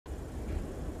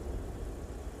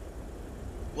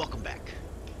Welcome back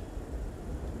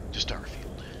to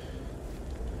Starfield.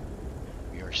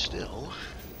 We are still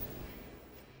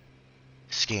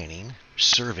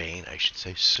surveying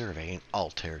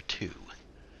Altair 2.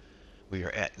 We are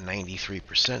at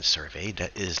 93% surveyed.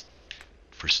 That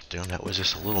was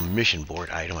just a little mission board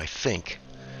item, I think,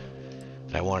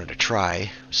 that I wanted to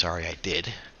try. Sorry I did.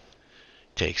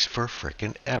 Takes for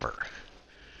frickin' ever.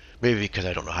 Maybe because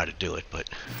I don't know how to do it, but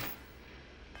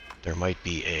there might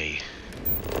be a,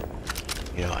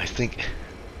 I think,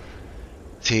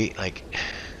 see, like,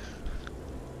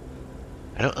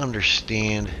 I don't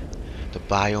understand the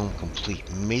biome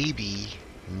complete. Maybe,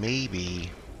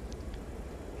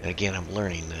 and again, I'm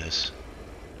learning this,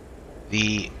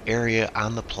 the area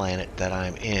on the planet that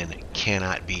I'm in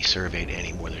cannot be surveyed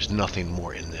anymore. There's nothing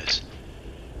more in this.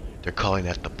 They're calling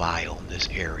that the biome, this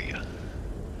area.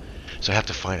 So I have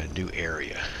to find a new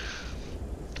area.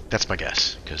 That's my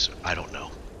guess, because I don't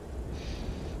know.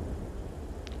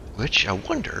 Which, I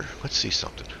wonder, let's see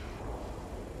something.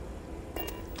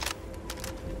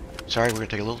 Sorry, we're going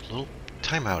to take a little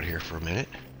time out here for a minute.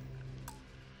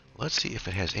 Let's see if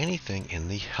it has anything in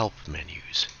the help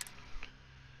menus.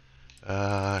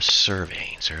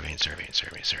 Surveying.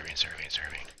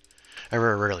 I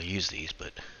rarely use these,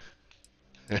 but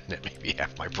that may be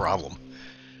half my problem.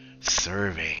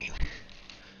 Surveying.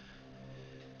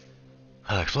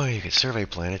 Exploring, you can survey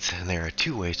planets, and there are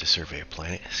two ways to survey a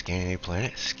planet. Scanning a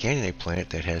planet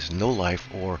that has no life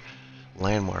or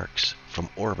landmarks from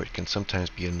orbit can sometimes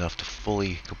be enough to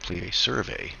fully complete a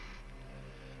survey,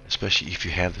 especially if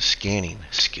you have the scanning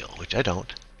skill, which I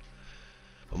don't.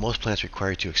 But most planets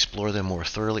require you to explore them more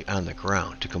thoroughly on the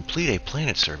ground. To complete a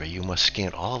planet survey, you must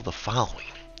scan all of the following.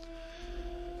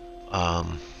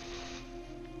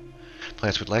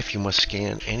 Planets with life, you must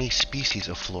scan any species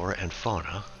of flora and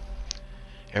fauna,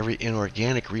 every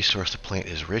inorganic resource the planet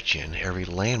is rich in, every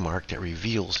landmark that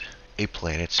reveals a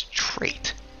planet's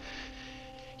trait.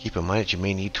 Keep in mind that you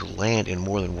may need to land in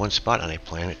more than one spot on a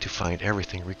planet to find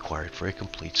everything required for a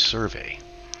complete survey.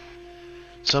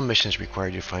 Some missions require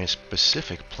you to find a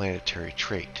specific planetary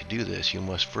trait. To do this, you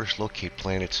must first locate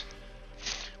planets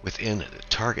within the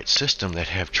target system that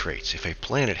have traits. If a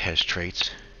planet has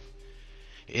traits,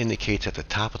 it indicates at the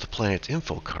top of the planet's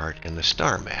info card in the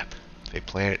star map. If a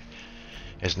planet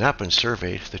has not been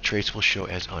surveyed, the traits will show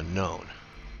as unknown.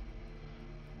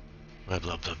 Blah,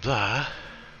 blah, blah, blah.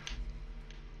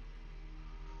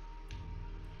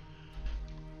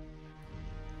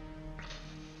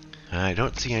 I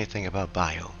don't see anything about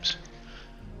biomes.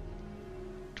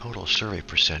 Total survey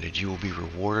percentage. You will be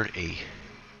rewarded a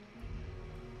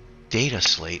data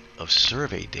slate of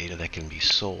survey data that can be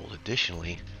sold.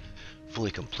 Additionally, fully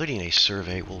completing a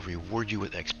survey will reward you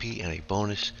with XP and a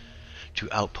bonus to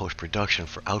outpost production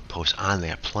for outposts on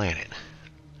that planet.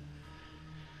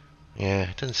 Yeah,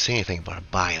 it doesn't say anything about a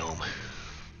biome.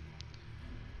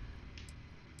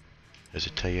 Does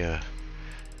it tell you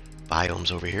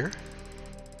biomes over here?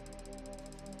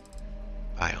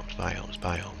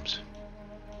 Biomes.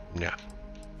 No.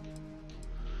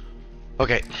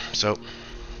 Okay, so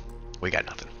we got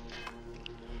nothing.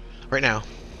 Right now,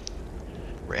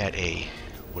 we're at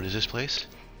what is this place?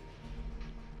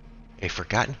 A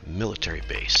forgotten military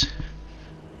base.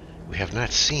 We have not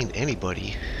seen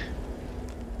anybody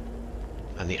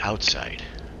on the outside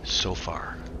so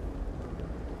far.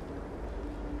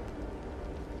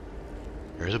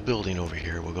 There's a building over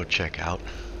here we'll go check out.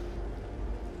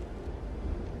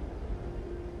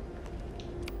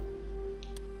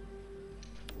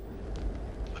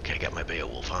 Okay, I got my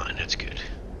Beowulf on, that's good.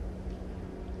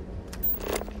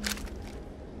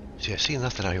 See, I see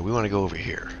nothing out here. We want to go over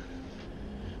here.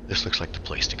 This looks like the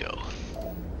place to go.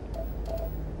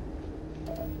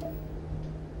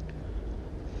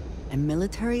 A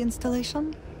military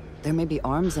installation? There may be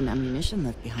arms and ammunition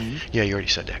left behind. Yeah, you already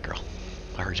said that, girl.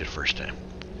 I heard you the first time.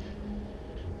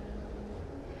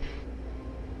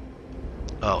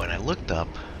 Oh, and I looked up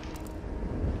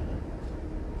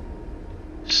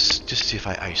just to see if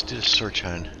I did a search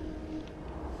on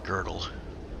Girdle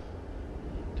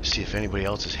to see if anybody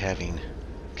else is having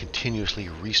continuously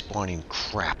respawning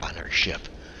crap on their ship.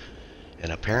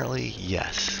 And apparently,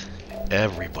 yes,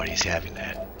 everybody's having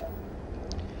that.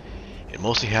 It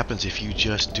mostly happens if you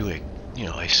just do a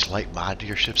slight mod to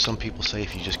your ship. Some people say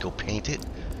if you just go paint it,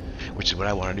 which is what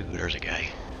I want to do. There's a guy.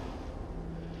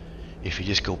 If you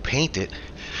just go paint it,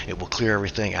 it will clear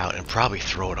everything out and probably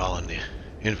throw it all in the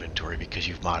inventory because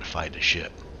you've modified the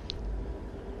ship.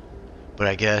 But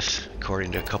I guess,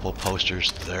 according to a couple of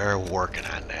posters, they're working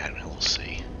on that, and we'll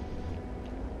see.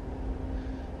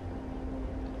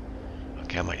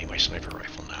 Okay, I might need my sniper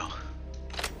rifle now.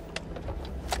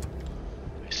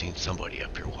 seen somebody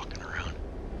up here walking around.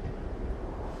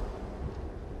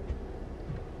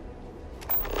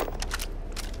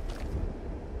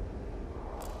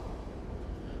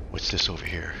 What's this over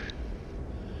here?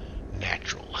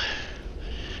 Natural.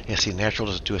 Yeah, see, natural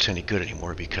doesn't do us any good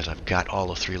anymore because I've got all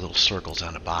the 3 little circles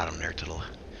on the bottom there to the,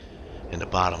 in the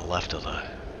bottom left of the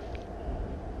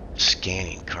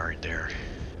scanning card there.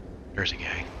 There's a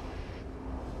guy.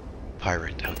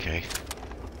 Pirate, okay.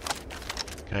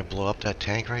 Can I blow up that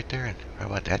tank right there? And how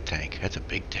about that tank? That's a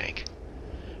big tank.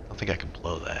 I don't think I can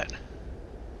blow that.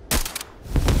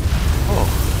 Oh.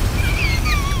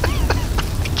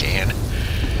 I can.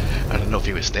 I don't know if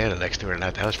he was standing next to it or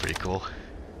not. That was pretty cool.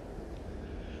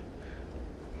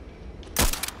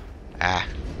 Ah.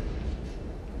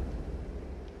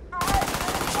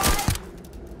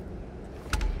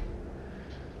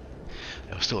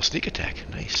 That was still a sneak attack.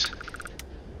 Nice.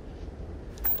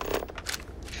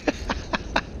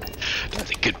 That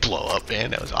was a good blow up,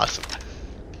 man. That was awesome.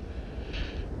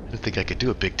 I didn't think I could do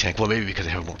a big tank. Well, maybe because I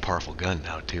have a more powerful gun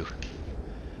now, too.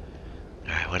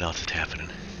 Alright, what else is happening?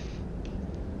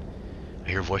 I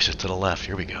hear voices to the left.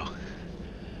 Here we go.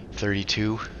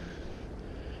 32.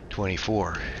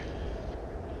 24.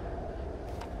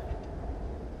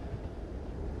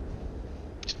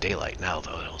 It's daylight now,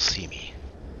 though. They'll see me.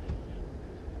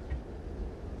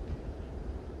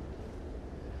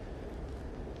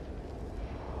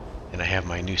 And I have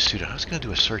my new suit on. I was going to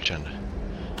do a search on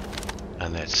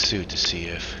that suit to see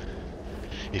if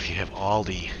you have all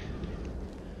the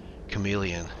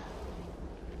chameleon.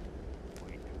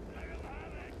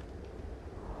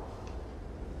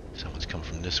 Someone's coming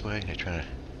from this way. They're trying to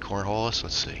cornhole us.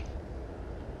 Let's see.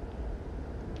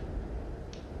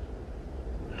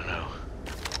 I don't know.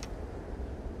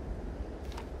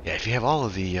 Yeah, if you have all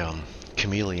of the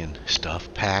chameleon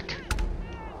stuff, pack,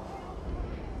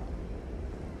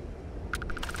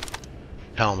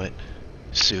 helmet,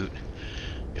 suit,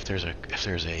 if there's a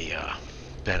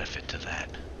benefit to that.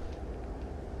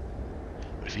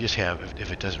 But if you just have,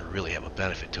 if it doesn't really have a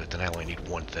benefit to it, then I only need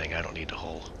one thing. I don't need the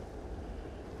whole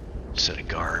set of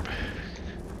garb.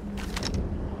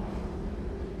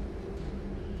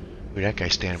 Ooh, that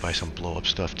guy's standing by some blow up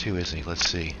stuff too, isn't he? Let's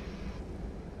see.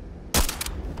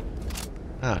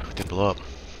 Ah, did blow up.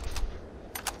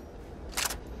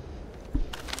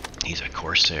 He's a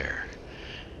Corsair.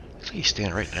 Looks like he's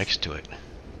standing right next to it.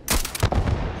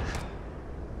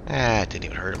 Ah, it didn't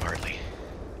even hurt him hardly.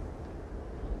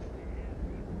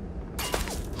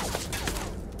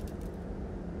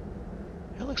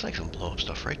 It looks like some blow up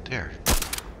stuff right there.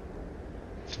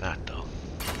 It's not though.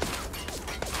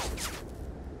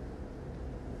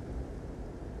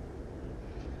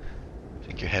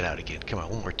 Stick your head out again. Come on,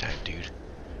 one more time, dude.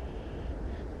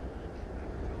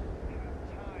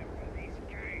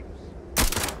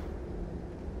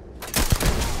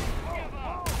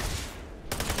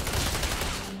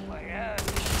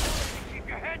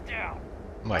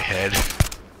 My head.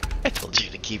 I told you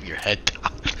to keep your head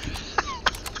down.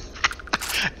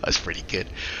 That was pretty good.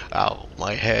 Ow,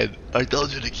 my head. I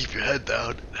told you to keep your head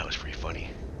down. That was pretty funny.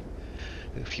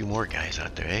 A few more guys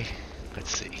out there, eh?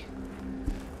 Let's see.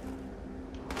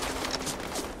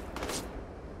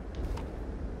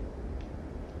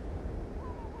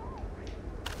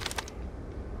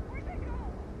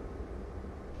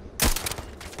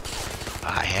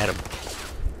 I had him.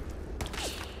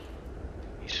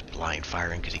 He's blind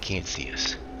firing because he can't see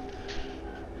us.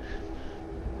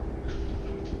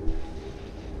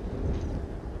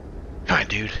 Come on,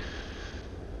 dude.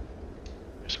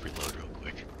 Just reload real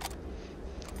quick.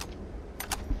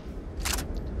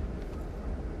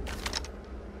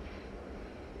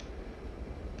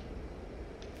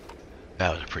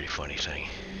 That was a pretty funny thing.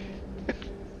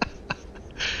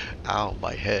 Ow,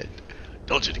 my head.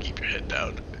 Told you to keep your head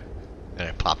down. And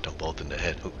I popped them both in the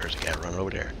head. Oh, there's a guy running over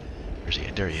there. Where's he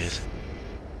at? There he is.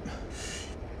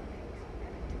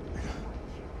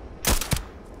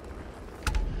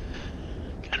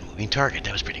 Got a moving target.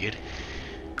 That was pretty good.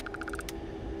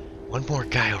 One more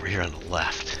guy over here on the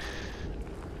left.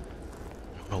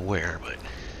 I don't know where, but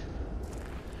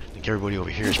I think everybody over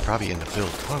here is probably in the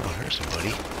build. Oh, there's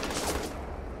somebody.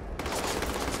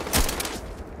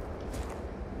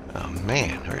 Oh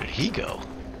man, where did he go?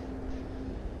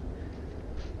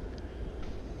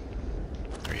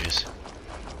 There he is.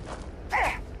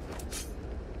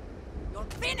 You're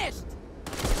finished.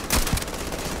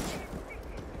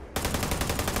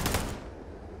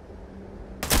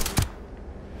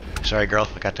 Sorry, girl,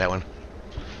 I got that one.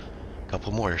 A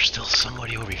couple more. There's still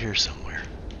somebody over here somewhere.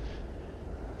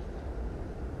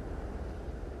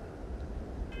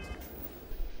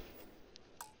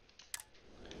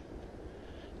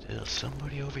 There's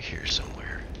somebody over here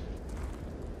somewhere.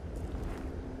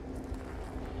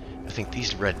 I think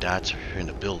these red dots are in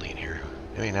the building here.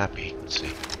 They may not be. Let's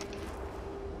see.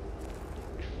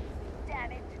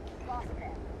 Damn it, lost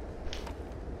them.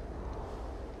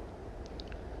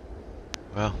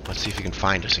 Well, let's see if you can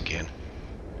find us again.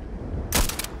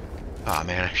 Aw,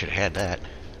 man, I should have had that.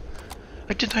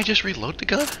 Didn't I just reload the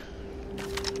gun?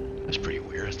 That's pretty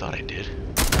weird. I thought I did.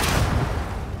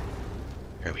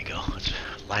 There we go. Let's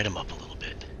light him up a little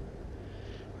bit.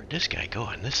 Where'd this guy go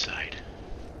on this side?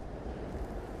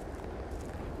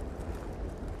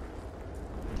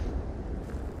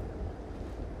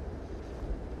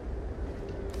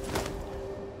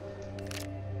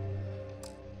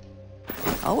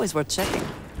 Always worth checking.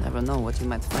 Never know what you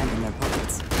might find in their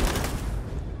pockets.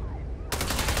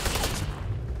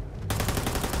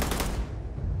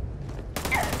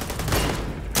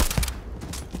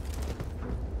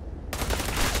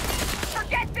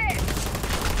 Forget this!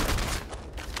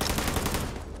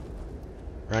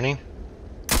 Running?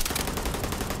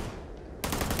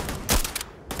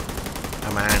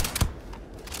 Come on.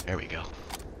 There we go.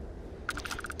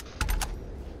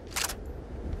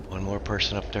 One more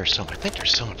person up there somewhere. I think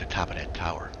there's someone at the top of that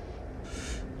tower.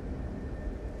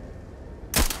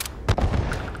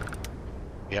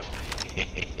 Yep.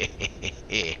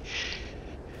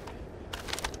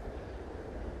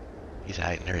 He's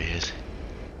hiding. There he is.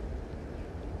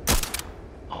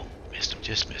 Oh, missed him.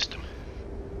 Just missed him.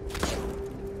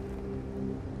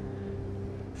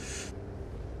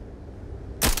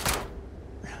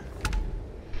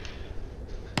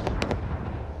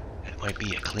 That might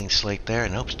be a clean slate there.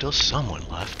 Nope, still someone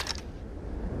left. I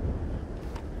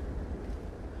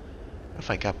don't know if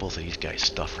I got both of these guys'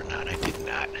 stuff or not. I did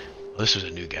not. Oh, this was a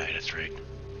new guy, that's right.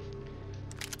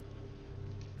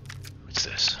 What's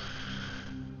this?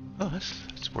 Oh,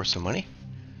 that's worth some money.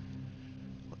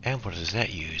 And what does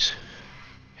that use?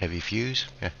 Heavy fuse?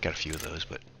 Yeah, got a few of those,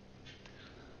 but...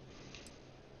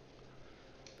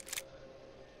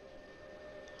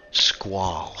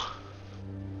 Squall.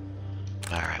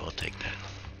 Alright, we'll take that.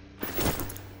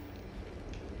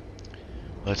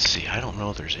 Let's see, I don't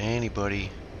know if there's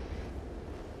anybody...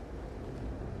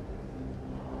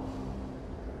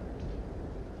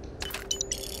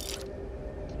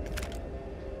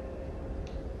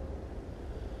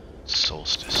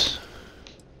 Solstice.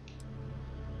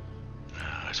 No,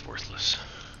 that's worthless.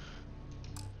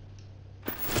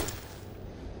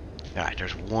 Alright,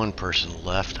 there's one person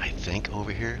left, I think,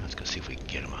 over here. Let's go see if we can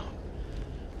get him out.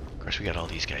 Of course, we got all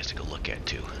these guys to go look at,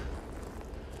 too.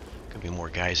 Could be more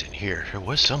guys in here. There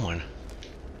was someone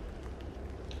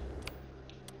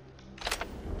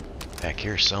back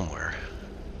here somewhere.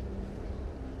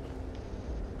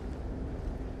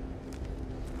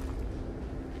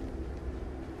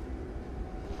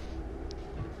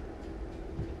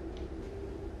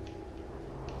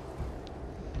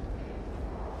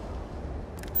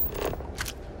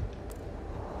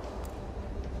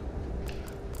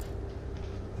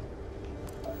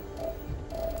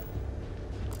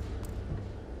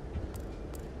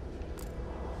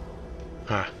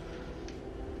 Huh.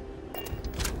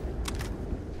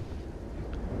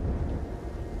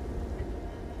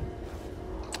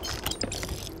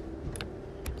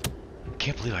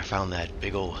 Can't believe I found that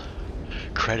big old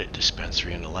credit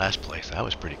dispensary in the last place. That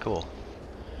was pretty cool.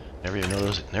 Never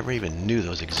even knew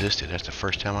those existed. That's the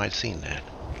first time I'd seen that.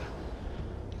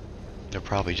 They're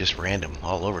probably just random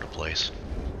all over the place.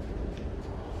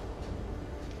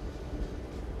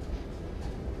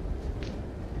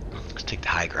 Let's take the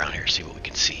high ground here, see what we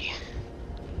can see.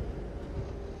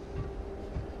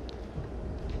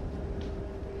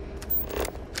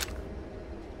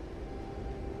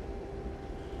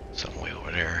 Some way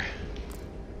over there.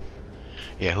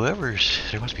 Yeah,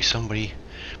 there must be somebody,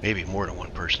 maybe more than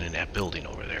one person in that building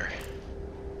over there.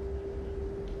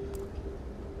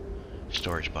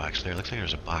 Storage box there. Looks like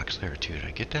there's a box there too. Did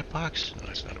I get that box? No,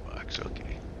 that's not a box.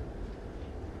 Okay.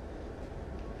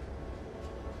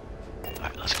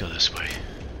 Alright, let's go this way.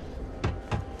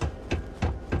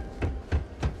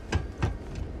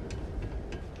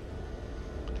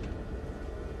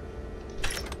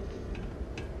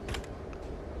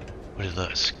 What are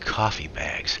those? Coffee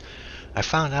bags. I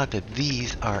found out that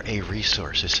these are a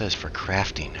resource. It says for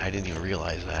crafting. I didn't even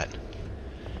realize that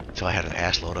until I had an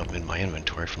ass load up in my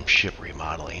inventory from ship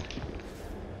remodeling.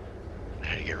 I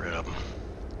had to get rid of them.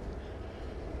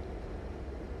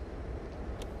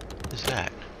 What is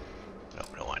that? No,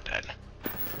 we don't want that.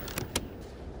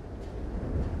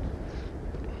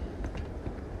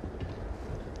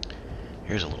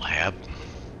 Here's a little hab.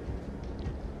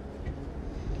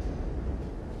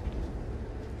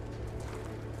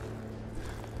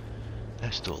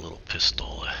 Let's do a little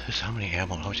pistol. How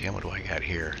much ammo do I got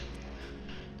here?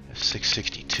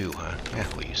 662, huh? Yeah,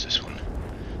 we'll use this one.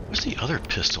 What's the other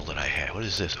pistol that I had? What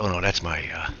is this? Oh no, that's my,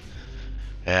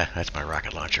 that's my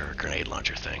rocket launcher or grenade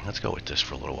launcher thing. Let's go with this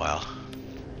for a little while.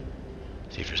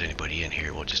 See if there's anybody in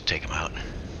here. We'll just take them out.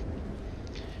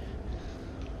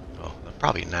 Oh,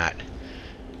 probably not.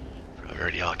 Probably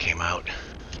already all came out.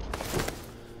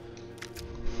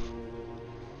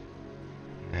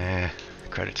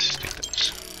 Credits, stick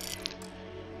those.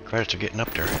 Credits are getting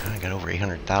up there. I got over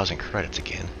 800,000 credits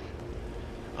again.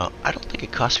 I don't think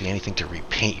it costs me anything to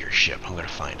repaint your ship. I'm going to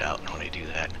find out when I do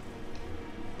that.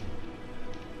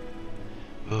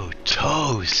 Ooh,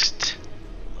 toast!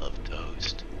 Love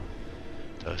toast.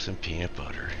 Toast and peanut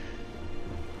butter.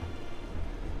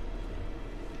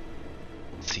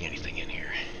 See anything in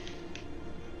here?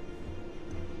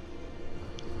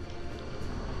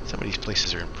 Some of these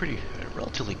places are in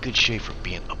relatively good shape for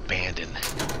being abandoned.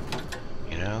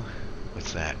 You know?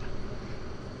 What's that?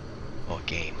 Oh, a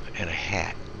game. And a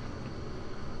hat.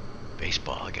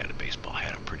 Baseball. I got a baseball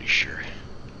hat, I'm pretty sure.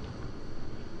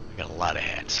 I got a lot of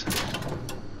hats.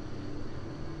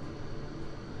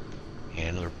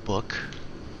 And another book.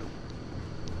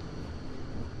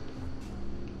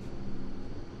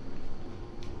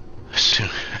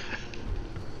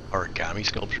 Origami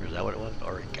sculpture, is that what it was?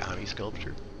 Origami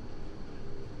sculpture.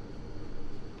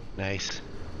 Nice.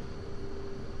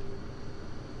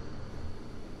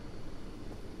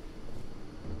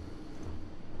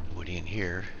 Nobody in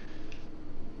here.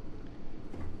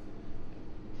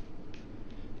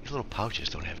 These little pouches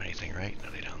don't have anything, right?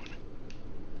 No, they don't.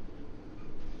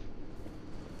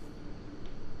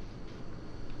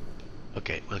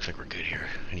 Okay, looks like we're good here.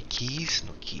 Any keys?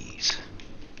 No keys.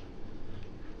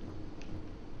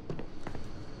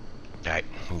 Alright,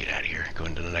 we can get out of here. Go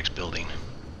into the next building.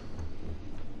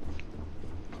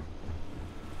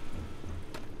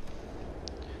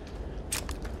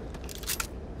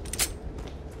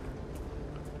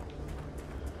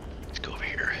 Let's go over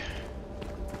here.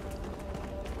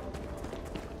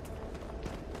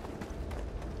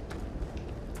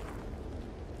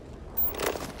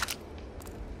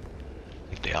 I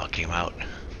think they all came out.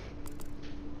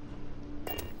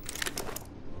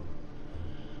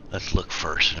 Let's look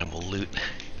first, and then we'll loot.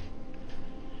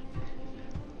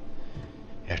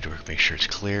 After we make sure it's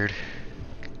cleared.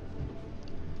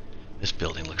 This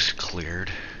building looks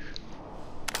cleared.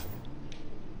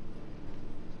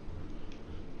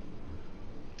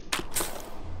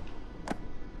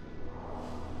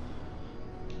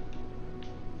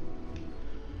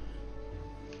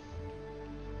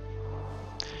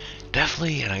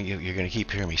 Definitely, and you're going to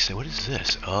keep hearing me say, what is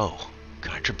this? Oh,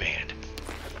 contraband.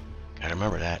 Gotta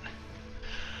remember that.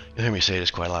 You'll hear me say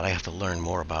this quite a lot. I have to learn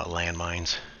more about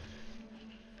landmines.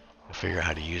 I'll figure out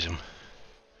how to use them.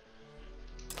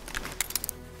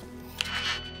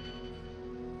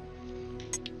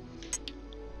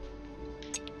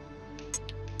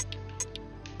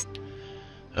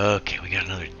 Okay, we got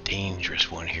another dangerous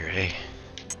one here, eh?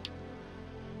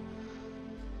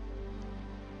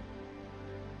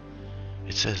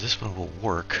 It says this one will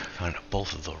work on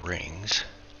both of the rings.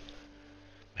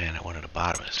 Man, that one at the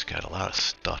bottom has got a lot of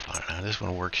stuff on it. Now, this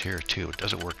one works here too. It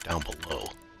doesn't work down below.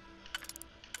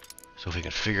 So if we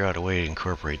can figure out a way to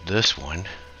incorporate this one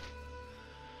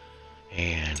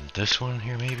and this one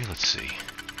here maybe, let's see.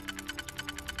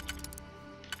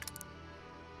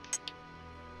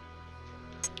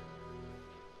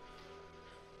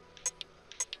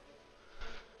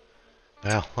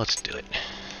 Well, let's do it.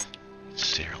 Let's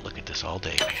sit here and look at this all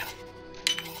day, man.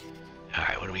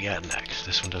 Alright, what do we got next?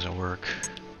 This one doesn't work.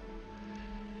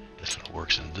 This one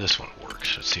works and this one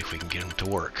works. Let's see if we can get them to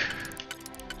work.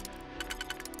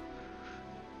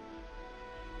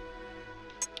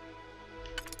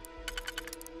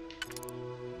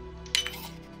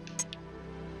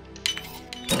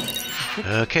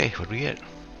 Okay, what do we get?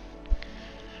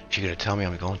 She gonna tell me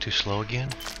I'm going too slow again?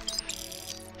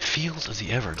 Field of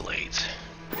the Everglades.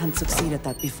 Can't succeed at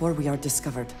that before we are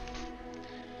discovered.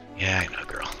 Yeah, I know,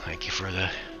 girl. Thank you for the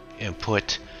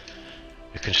input.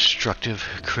 The constructive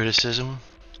criticism.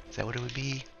 Is that what it would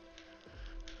be?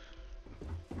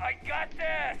 I got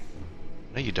this!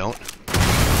 No, you don't.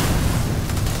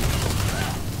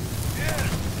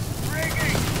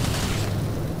 Rigging!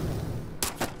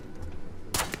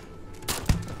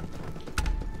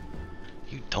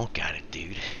 You don't got it,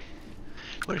 dude.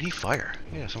 What did he fire?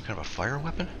 Yeah, some kind of a fire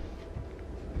weapon?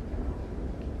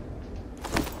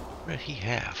 What did he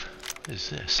have? What is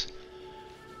this?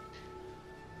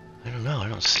 I don't know. I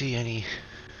don't see any...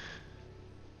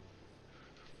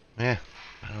 I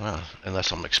don't know.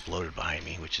 Unless I'm exploded behind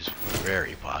me, which is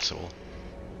very possible.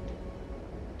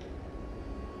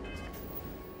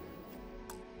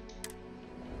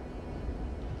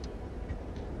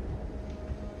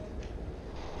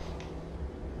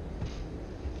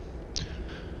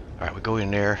 Alright, we go in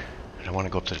there, and I want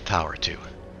to go up to the tower too.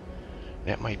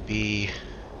 That might be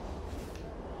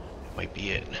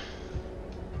it.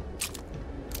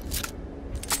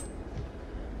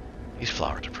 These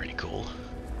flowers are pretty cool.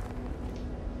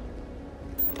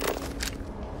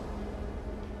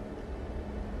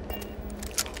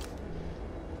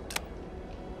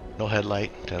 No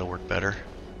headlight, that'll work better.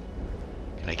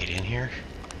 Can I get in here?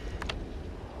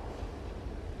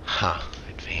 Huh,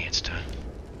 advanced, huh?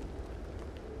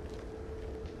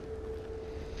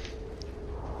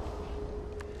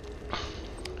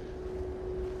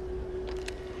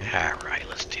 Alright,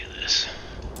 let's do this.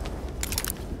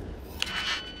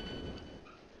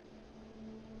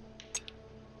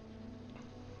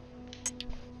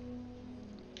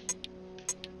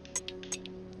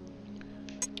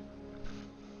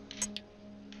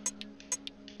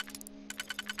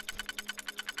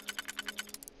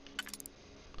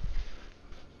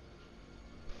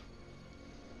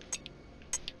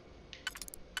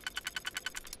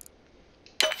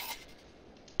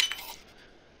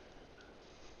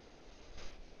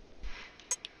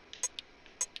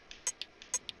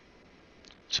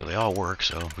 So they all work,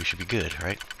 so we should be good,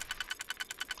 right?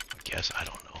 I guess, I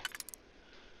don't know.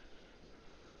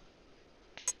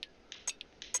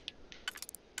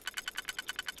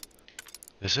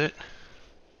 This it?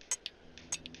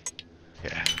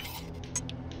 Yeah.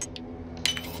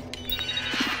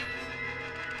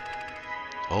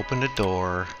 Open the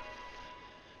door.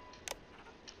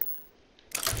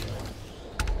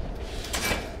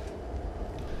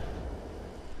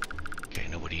 Okay,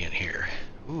 nobody in here.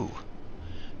 Ooh.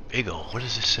 Big ol', what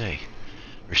does this say?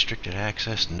 Restricted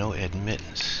access, no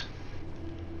admittance.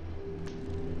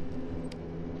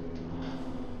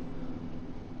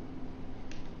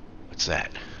 What's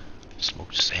that?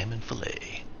 Smoked salmon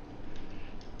fillet.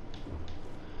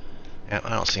 Yeah, I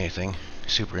don't see anything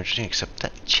super interesting except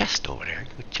that chest over there.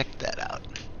 Go check that out.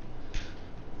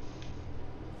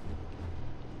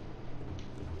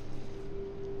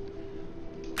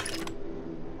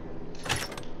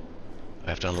 I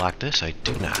have to unlock this? I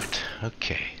do not.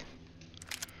 Okay.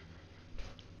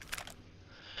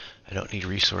 I don't need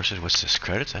resources. What's this?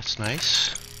 Credits? That's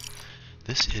nice.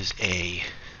 This is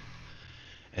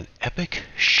an epic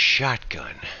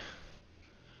shotgun.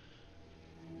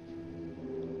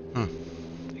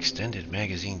 Extended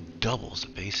magazine doubles the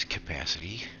base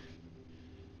capacity.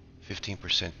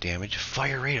 15% damage.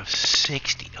 Fire rate of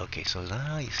 60. Okay, so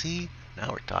now you see? Now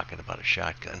we're talking about a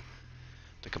shotgun.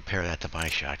 To compare that to my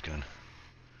shotgun.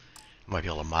 I might be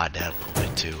able to mod that a little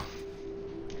bit too.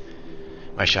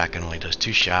 My shotgun only does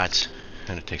 2 shots,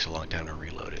 and it takes a long time to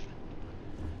reload it.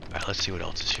 Alright, let's see what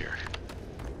else is here.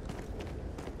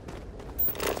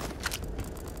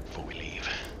 Before we leave.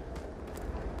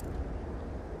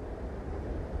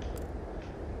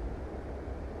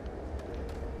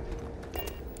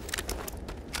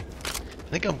 I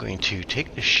think I'm going to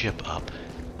take the ship up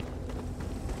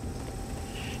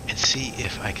and see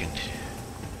if I can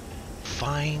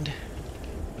find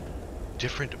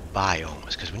different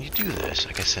biomes, because when you do this,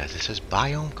 like I said, this says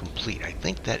biome complete. I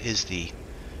think that is the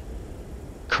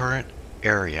current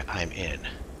area I'm in.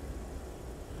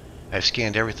 I've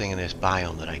scanned everything in this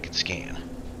biome that I could scan.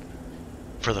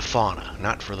 For the fauna,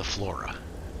 not for the flora.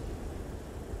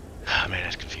 Oh, man,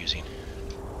 that's confusing.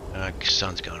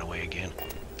 Sun's gone away again.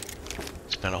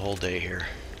 Spent a whole day here.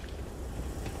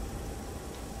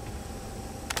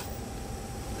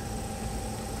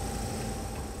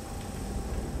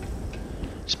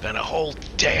 Spent a whole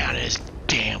day on this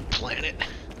damn planet.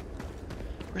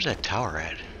 Where's that tower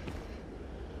at?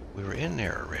 We were in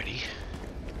there already,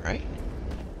 right?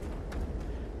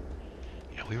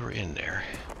 Yeah, we were in there.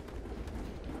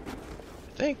 I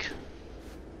think.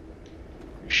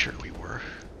 Pretty sure we were.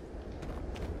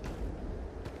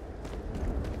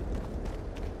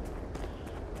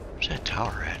 Where's that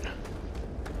tower at?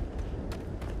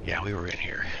 Yeah, we were in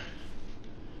here.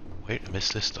 Wait, I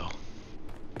missed this though.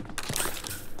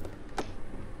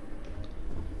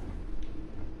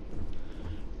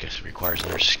 Guess it requires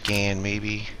another scan,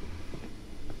 maybe.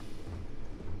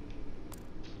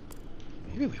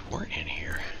 Maybe we weren't in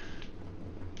here.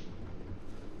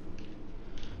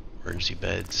 Emergency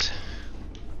beds.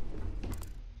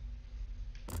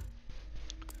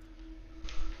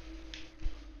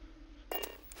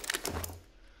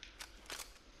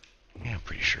 Yeah, I'm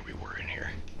pretty sure we were in here.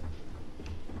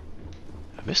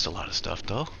 I missed a lot of stuff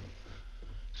though.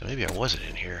 So maybe I wasn't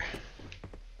in here.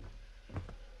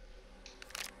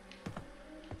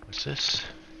 What's this?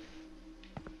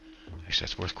 Actually,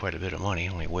 that's worth quite a bit of money.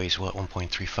 It only weighs, what,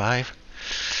 1.35?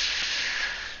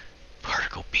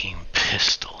 Particle beam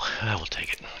pistol. I will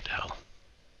take it. What the hell?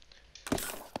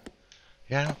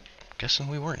 Yeah, I'm guessing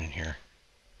we weren't in here.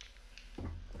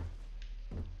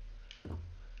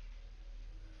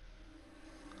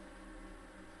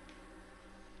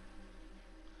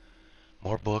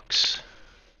 More books.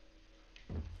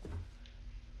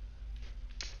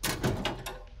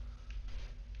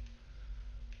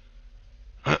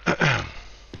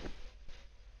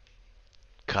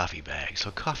 Coffee bags.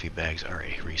 So coffee bags are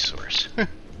a resource. Who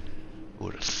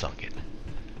would have thunk it?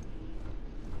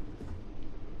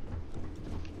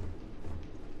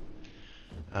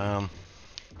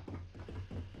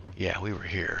 Yeah, we were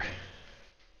here.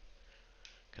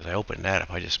 Because I opened that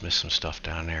up, I just missed some stuff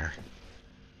down there.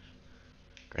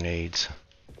 Grenades.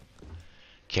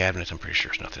 Cabinets, I'm pretty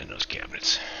sure there's nothing in those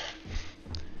cabinets.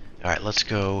 Alright, let's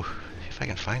go. If I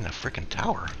can find the frickin'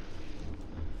 tower.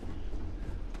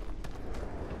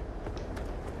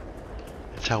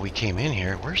 That's how we came in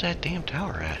here. Where's that damn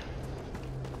tower at?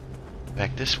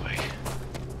 Back this way.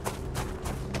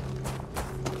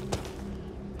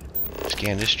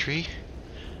 Scan this tree.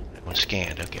 That one's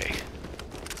scanned, okay.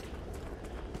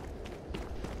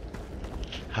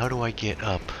 How do I get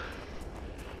up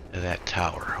to that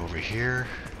tower? Over here?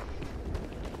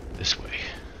 This way.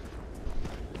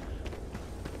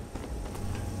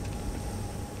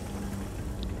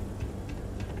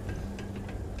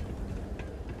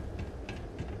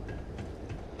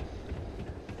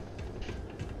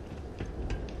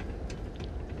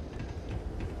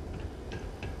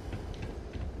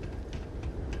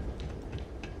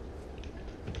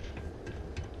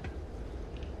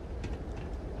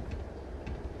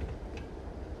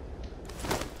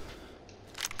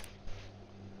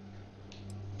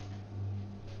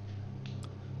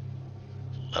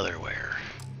 Leatherware.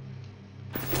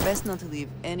 Best not to leave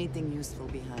anything useful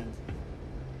behind.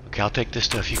 Okay, I'll take this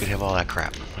stuff. You can have all that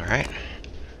crap. Alright?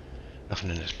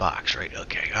 Nothing in this box, right?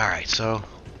 Okay, alright, so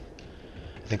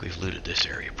I think we've looted this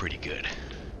area pretty good.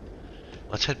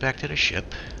 Let's head back to the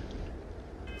ship.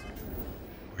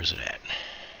 Where's it at?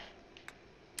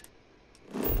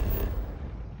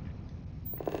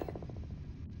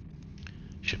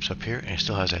 Ship's up here, and it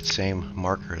still has that same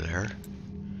marker there.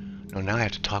 No, now I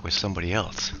have to talk with somebody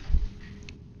else.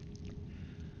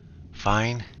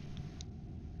 Fine.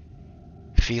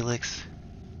 Felix.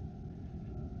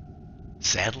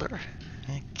 Sadler?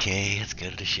 Okay, let's go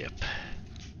to the ship.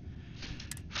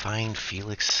 Find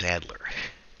Felix Sadler.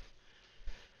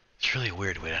 It's really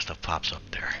weird the way that stuff pops up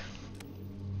there.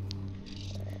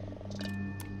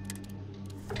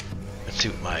 Let's see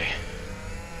what my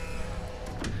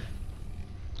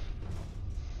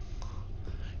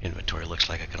inventory looks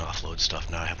like. I can offload stuff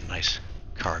now. I have a nice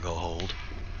cargo hold.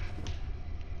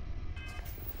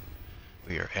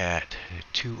 We are at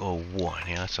 201.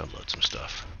 Yeah, let's unload some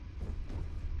stuff.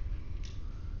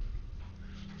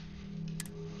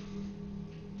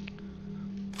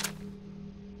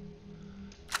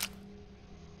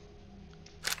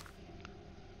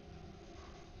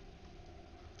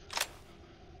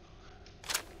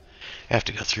 I have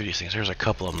to go through these things. There's a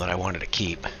couple of them that I wanted to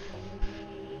keep.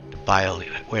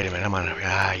 Wait a minute, I'm on.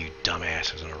 You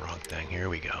dumbass, I was on the wrong thing. Here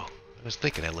we go. I was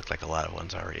thinking it looked like a lot of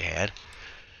ones I already had.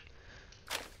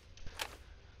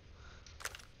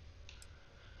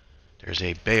 There's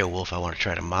a Beowulf I want to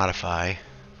try to modify.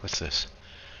 What's this?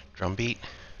 Drumbeat?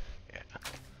 Yeah.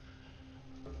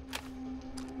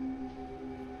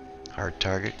 Hard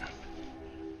target.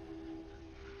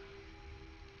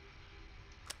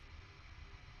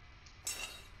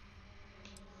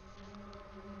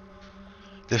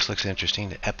 This looks interesting.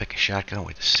 The Epic shotgun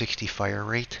with a 60 fire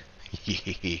rate.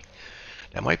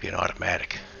 That might be an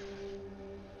automatic.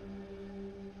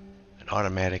 An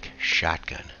automatic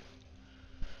shotgun.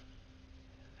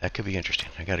 That could be interesting.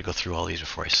 I got to go through all these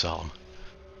before I sell them.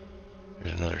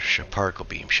 There's another particle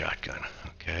beam shotgun.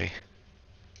 Okay.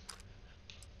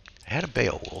 I had a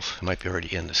Beowulf. It might be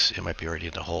already in this. It might be already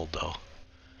in the hold though.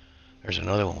 There's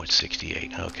another one with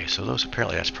 68. Okay, so those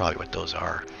apparently that's probably what those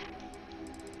are.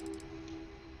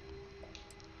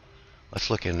 Let's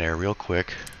look in there real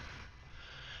quick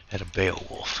at a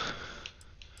Beowulf.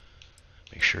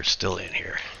 Make sure it's still in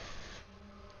here.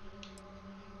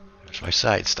 There's my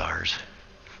side stars.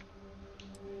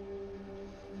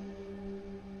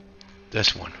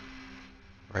 This one.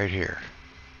 Right here.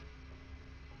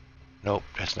 Nope,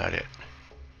 that's not it.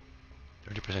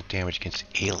 30% damage against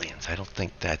aliens. I don't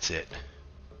think that's it.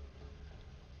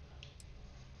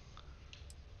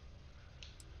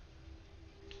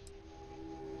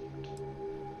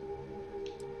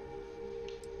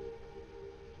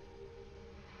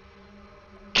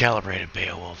 Calibrated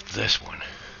Beowulf, this one.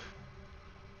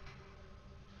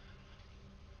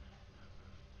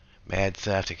 Mad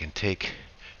theft, it can take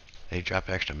They drop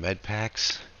extra med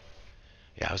packs.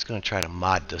 Yeah, I was going to try to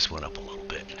mod this one up a little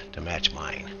bit to match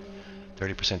mine.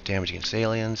 30% damage against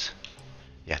aliens.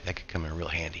 Yeah, that could come in real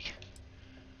handy.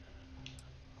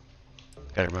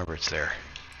 Gotta remember it's there.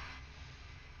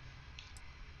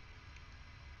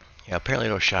 Yeah, apparently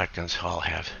those shotguns all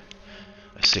have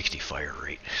a 60 fire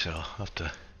rate, so I'll have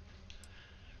to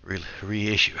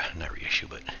reissue, not reissue,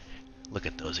 but look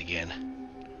at those again.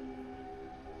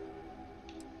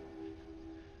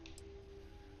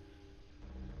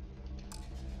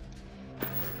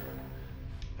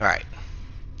 Alright,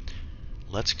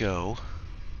 let's go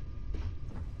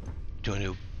to a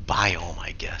new biome,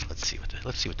 I guess. Let's see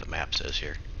what the map says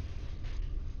here.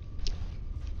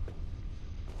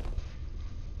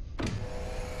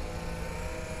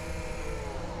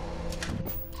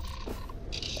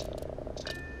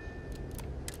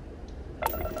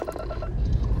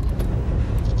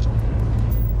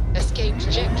 Escape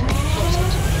trajectory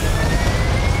plotted.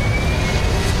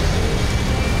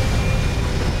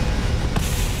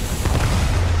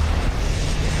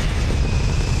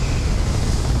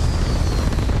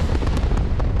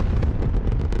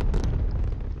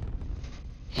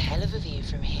 Hell of a view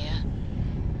from here.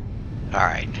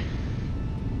 Alright.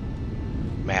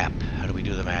 Map. How do we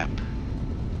do the map?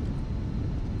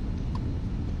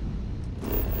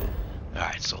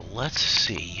 Alright, so let's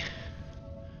see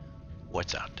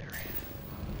what's out there.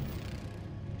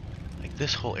 Like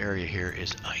this whole area here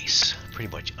is ice.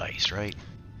 Pretty much ice, right?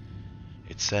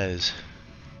 It says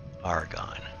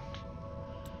Argon.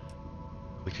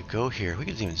 We could go here. We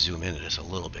could even zoom into this a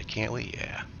little bit, can't we?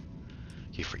 Yeah.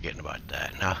 Keep forgetting about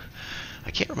that. Now,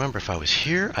 I can't remember if I was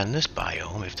here on this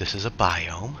biome, if this is a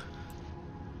biome.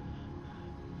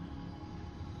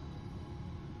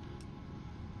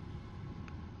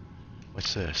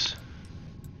 What's this?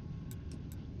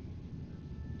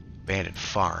 Abandoned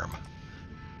farm.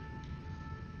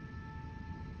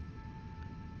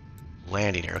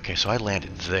 Landing here. Okay, so I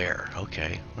landed there.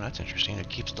 Okay, well that's interesting. It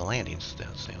keeps the landings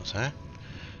down, huh?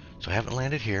 So I haven't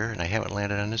landed here, and I haven't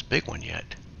landed on this big one yet.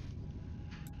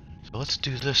 So let's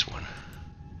do this one.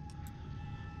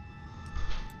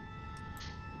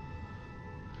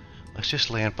 Let's just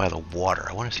land by the water.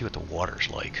 I want to see what the water's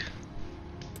like.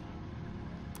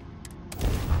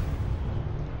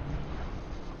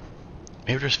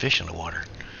 Maybe there's fish in the water.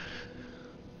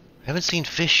 I haven't seen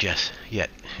fish yet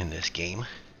in this game.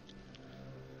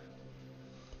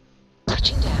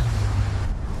 Touching down.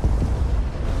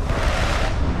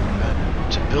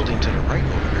 It's a building to the right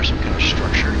over here, some kind of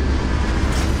structure.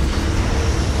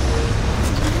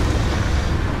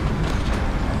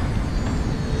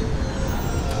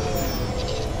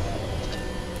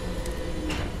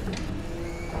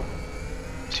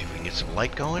 See if we can get some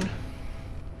light going.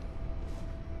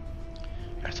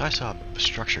 I thought I saw a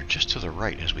structure just to the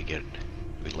right as we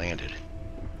landed.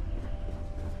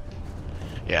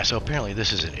 Yeah, so apparently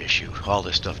this is an issue. All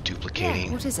this stuff duplicating.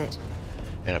 Yeah, what is it?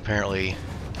 And apparently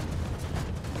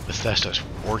Bethesda's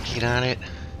working on it.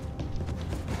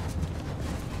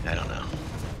 I don't know.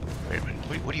 Wait a minute.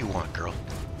 What do you want, girl?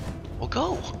 Well,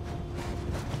 go.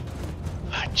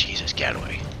 Ah, Jesus, get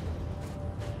away.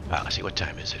 Ah, let's see, what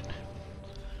time is it?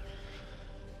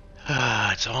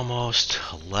 Ah, it's almost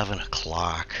 11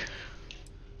 o'clock.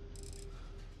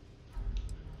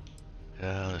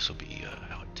 This will be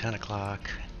 10 o'clock,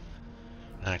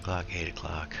 9 o'clock, 8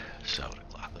 o'clock, 7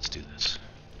 o'clock. Let's do this.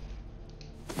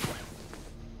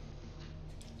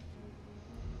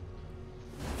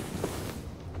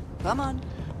 Come on.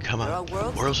 Come There on.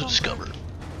 are worlds to to discover.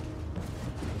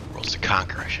 Worlds to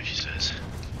conquer, she says.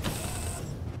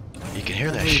 You can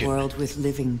hear that Every shit. world with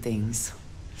living things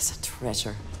is a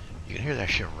treasure. You can hear that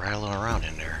shit rattling around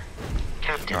in there.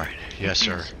 Captain. Alright, yes,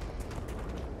 sir.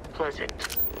 Pleasant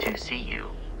to see you.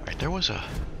 Alright, there was a...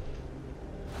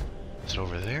 Is it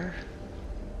over there?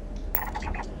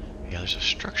 Yeah, there's a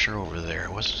structure over there.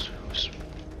 Was...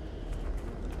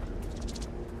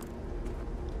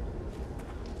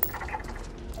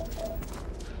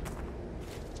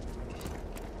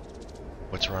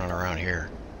 What's running around here?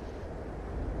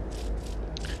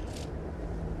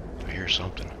 I hear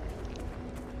something.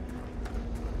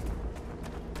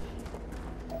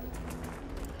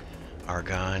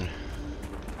 Argon.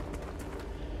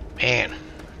 Man,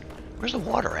 where's the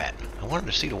water at? I wanted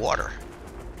to see the water.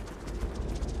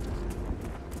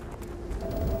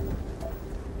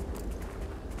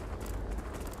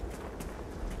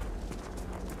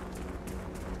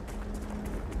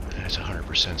 That's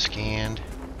 100% scanned.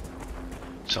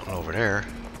 Something over there.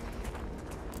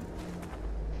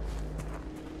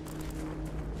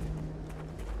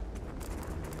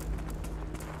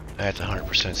 That's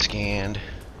 100% scanned.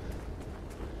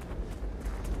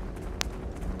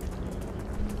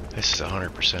 This is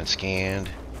 100% scanned.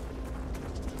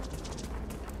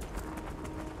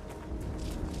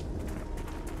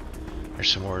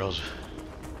 There's some more of those.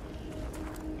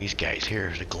 These guys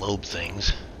here, the globe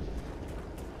things.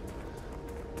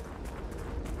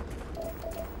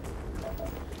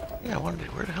 Yeah, I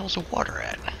wondered where the hell's the water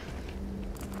at?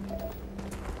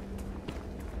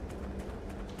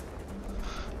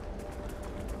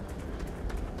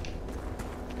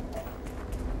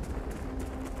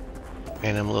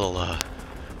 Man, them little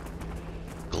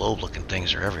globe-looking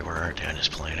things are everywhere, aren't they, on this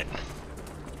planet?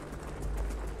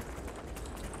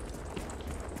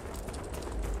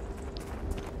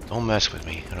 Don't mess with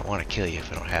me. I don't want to kill you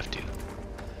if I don't have to.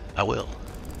 I will.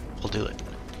 I'll do it.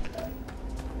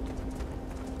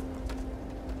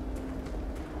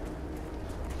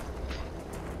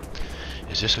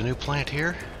 Is this a new plant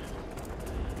here?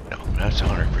 No, that's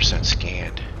 100%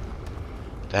 scanned.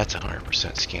 That's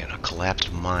 100% scanned. A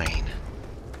collapsed mine.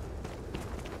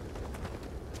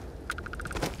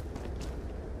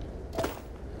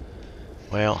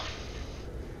 Well,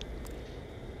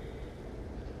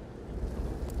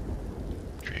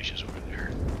 Tracia's over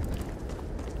there.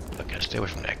 Okay, stay away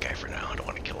from that guy for now. I don't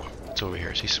want to kill him. It's over here.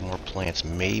 I see some more plants.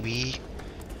 Maybe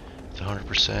it's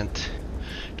 100%.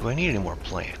 Do I need any more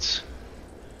plants?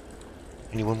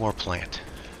 I need one more plant.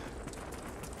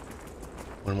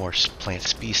 One more plant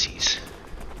species.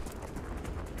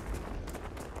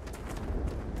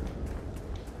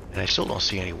 And I still don't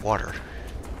see any water.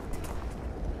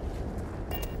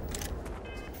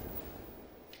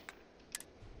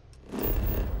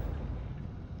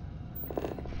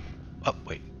 Oh,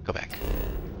 wait, go back.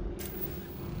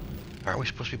 Aren't we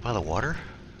supposed to be by the water?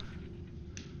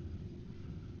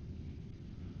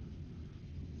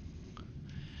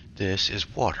 This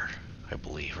is water, I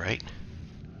believe, right?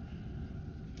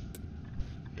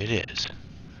 It is.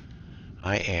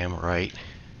 I am right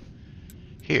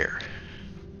here.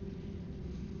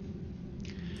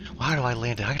 Well, how do I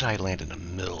land? How did I land in the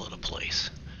middle of the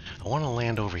place? I want to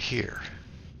land over here.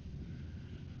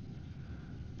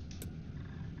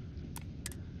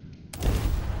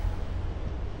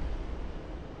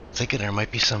 Thinking there might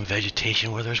be some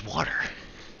vegetation where there's water.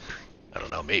 I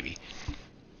don't know, maybe.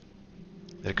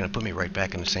 They're gonna put me right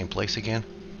back in the same place again?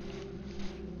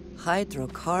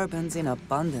 Hydrocarbons in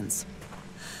abundance.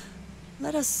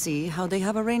 Let us see how they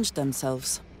have arranged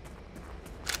themselves.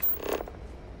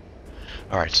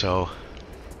 Alright, so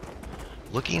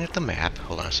looking at the map,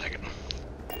 hold on a second.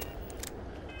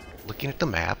 Looking at the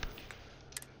map,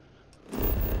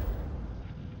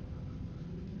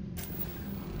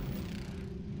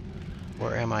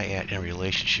 where am I at in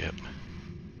relationship?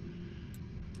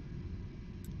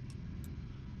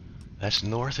 That's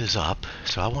north is up,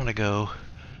 so I want to go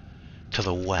to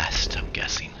the west, I'm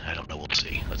guessing. I don't know, we'll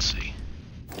see. Let's see.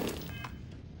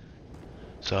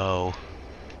 So,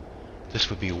 this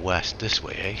would be west this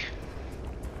way, eh?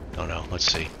 Oh no,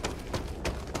 let's see.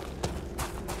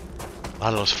 A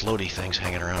lot of those floaty things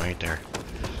hanging around right there.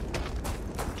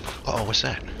 Uh-oh, what's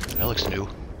that? That looks new.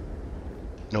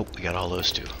 Nope, we got all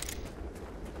those too.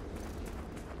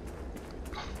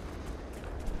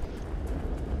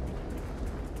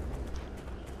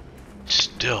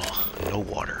 Still no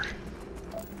water.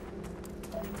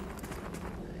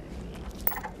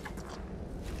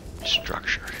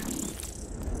 Structure.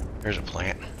 There's a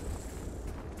plant.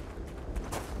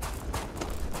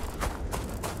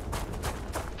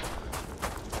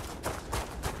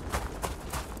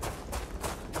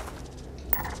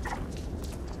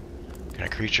 Kind of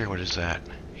creature? What is that?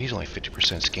 He's only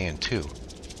 50% scanned too.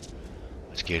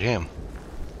 Let's get him.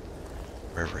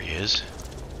 Wherever he is.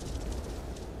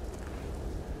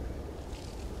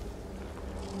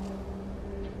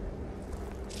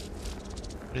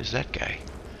 What is that guy?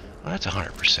 Oh, that's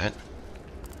 100%.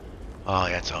 Oh,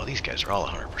 that's all. These guys are all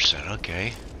 100%.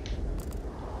 Okay.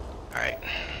 Alright.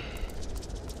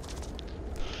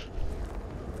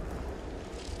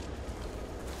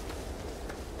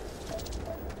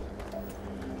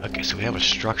 Okay, so we have a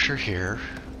structure here.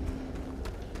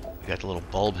 We got the little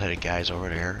bulb-headed guys over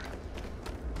there.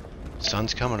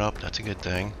 Sun's coming up. That's a good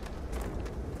thing.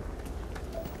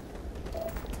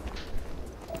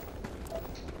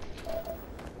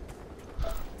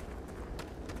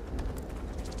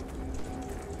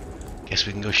 Guess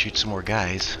we can go shoot some more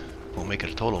guys. Won't make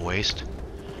it a total waste.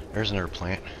 There's another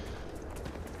plant.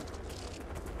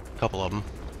 A couple of them.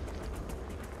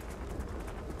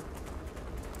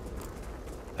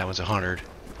 That one's 100.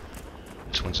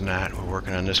 This one's not. We're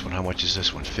working on this one. How much is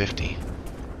this one? 50.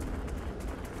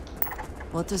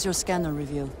 What does your scanner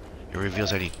reveal? It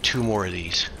reveals I need 2 more of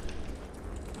these.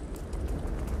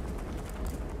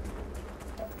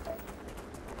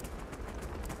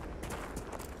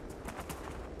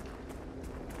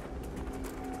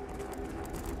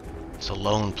 a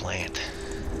lone plant.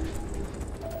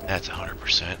 That's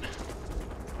 100%.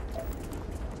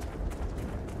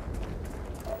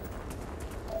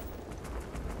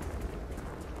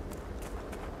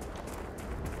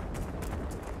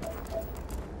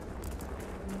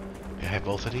 I have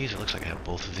both of these? It looks like I have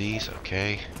both of these.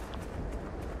 Okay.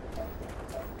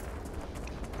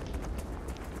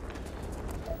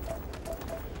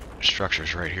 The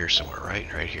structure's right here somewhere,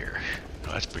 right? Right here.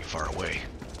 Oh, that's pretty far away.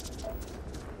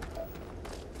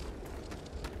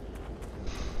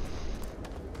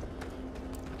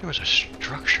 There was a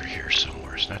structure here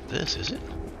somewhere. It's not this, is it?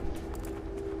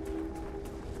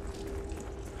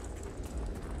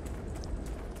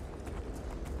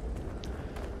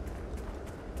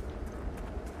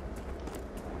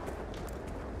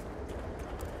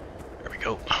 There we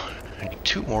go. I need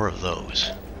 2 more of those.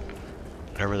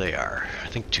 Whatever they are. I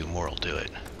think 2 more will do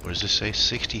it. What does this say?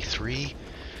 63?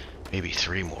 Maybe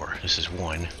 3 more. This is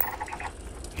 1.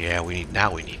 Yeah, we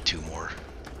need 2 more.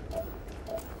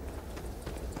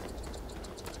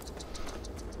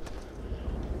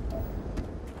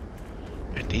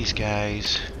 And these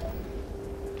guys.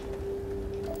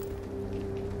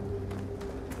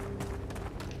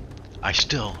 I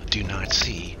still do not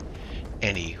see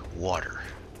any water.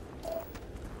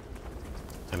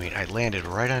 I mean, I landed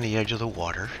right on the edge of the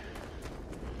water,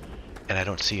 and I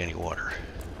don't see any water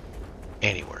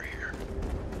anywhere here.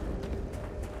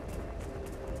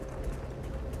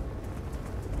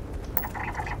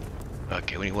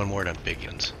 Okay, we need 1 more of them big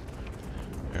ones.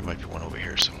 There might be one over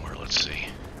here somewhere. Let's see.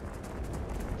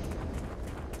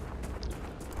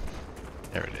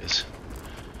 There it is.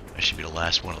 That should be the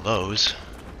last one of those.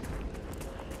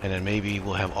 And then maybe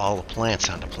we'll have all the plants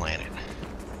on the planet.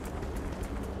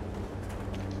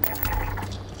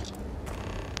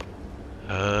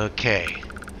 Okay.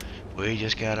 We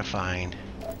just gotta find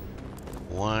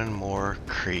 1 more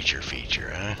creature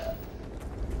feature, huh?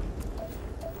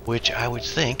 Which I would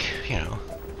think, you know...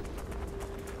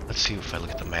 Let's see if I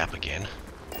look at the map again.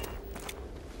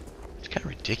 It's kind of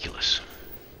ridiculous.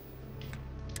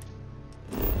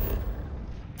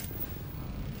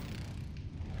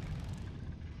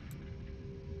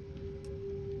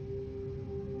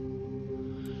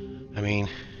 I mean,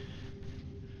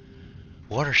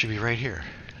 water should be right here.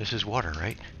 This is water,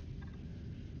 right?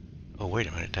 Oh, wait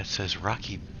a minute. That says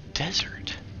Rocky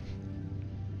Desert.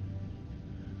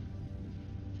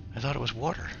 I thought it was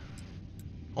water.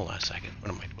 Hold on a second.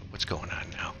 What's going on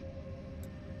now?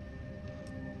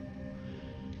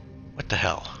 What the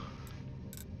hell?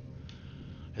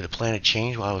 Did the planet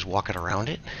change while I was walking around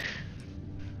it?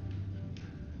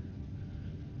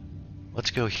 Let's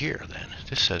go here then.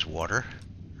 This says water,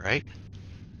 right?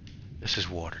 This is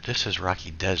water. This is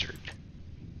Rocky Desert.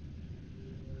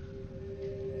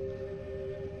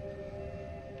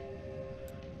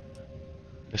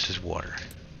 This is water.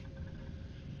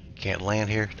 Can't land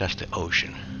here. That's the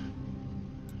ocean.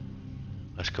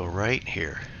 Let's go right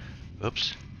here.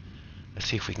 Oops. Let's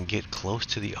see if we can get close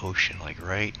to the ocean, like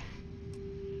right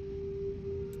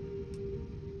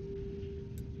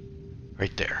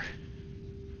there.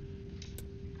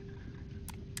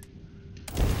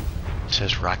 It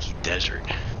says Rocky Desert.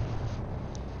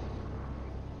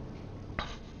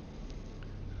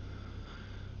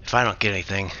 If I don't get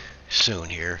anything soon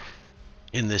here,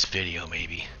 in this video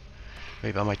maybe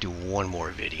I might do 1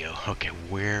 more video. Okay,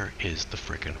 where is the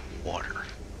frickin' water?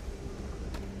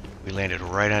 We landed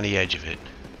right on the edge of it.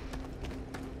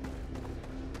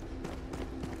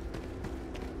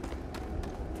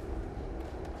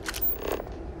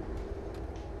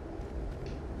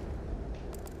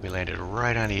 We landed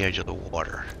right on the edge of the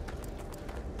water.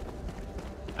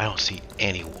 I don't see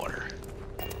any water.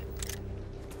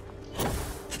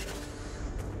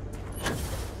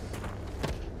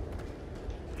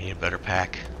 Need a better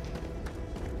pack.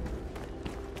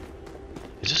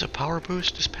 Is this a power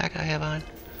boost, this pack I have on?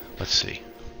 Let's see.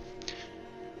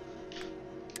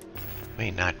 May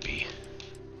not be.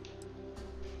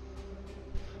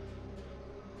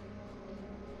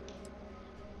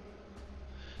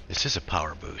 This is a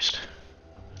power boost.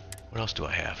 What else do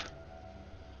I have?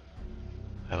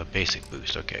 I have a basic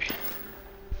boost, okay.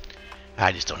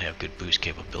 I just don't have good boost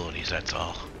capabilities, that's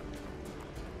all.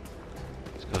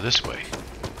 Let's go this way.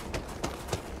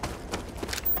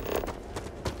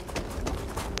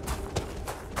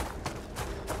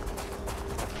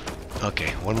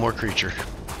 Okay, 1 more creature.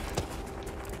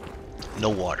 No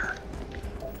water.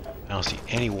 I don't see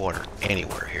any water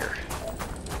anywhere here.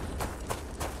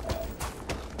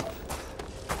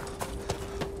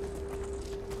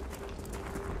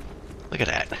 Look at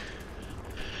that.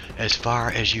 As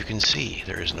far as you can see,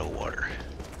 there is no water.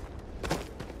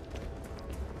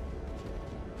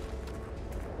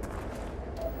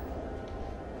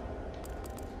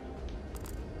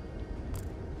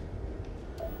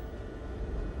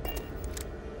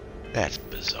 That's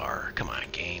bizarre. Come on,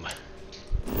 game.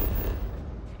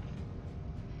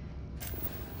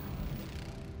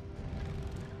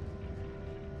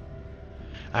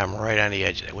 I'm right on the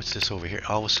edge of that. What's this over here?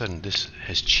 All of a sudden, this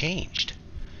has changed.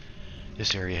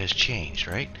 This area has changed,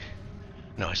 right?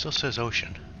 No, it still says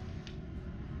ocean.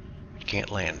 You can't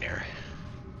land there.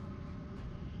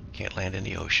 Can't land in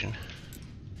the ocean.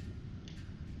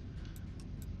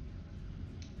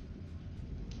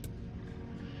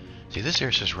 See, this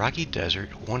area says Rocky Desert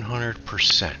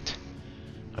 100%.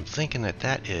 I'm thinking that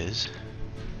that is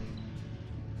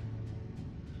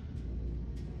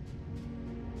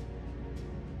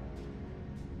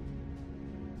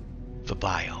the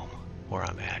biome where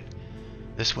I'm at.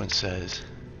 This one says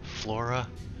flora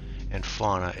and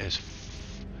fauna is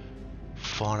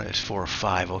 4 of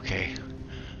 5. Okay,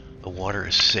 the water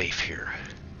is safe here.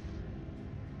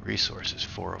 Resources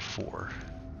 4 of 4.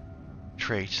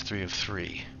 Traits 3 of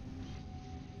 3.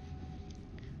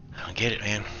 I don't get it,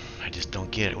 man. I just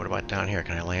don't get it. What about down here?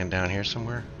 Can I land down here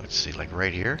somewhere? Let's see, like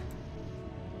right here?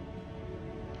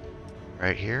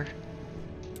 Right here?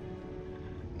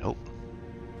 Nope.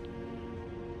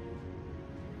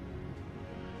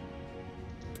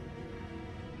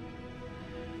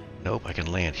 Nope, I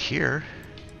can land here.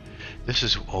 This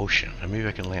is ocean. And maybe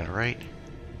I can land right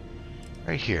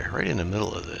here, right in the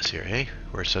middle of this here, hey?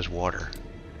 Where it says water.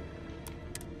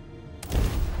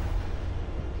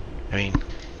 I mean,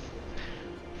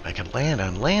 I can land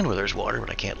on land where there's water, but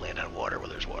I can't land on water where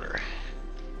there's water.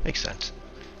 Makes sense.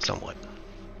 Somewhat.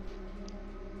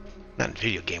 Not in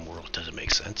video game world, it doesn't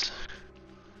make sense.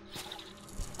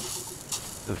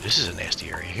 Ooh, this is a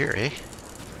nasty area here, eh?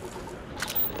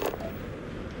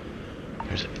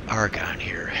 There's an argon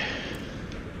here.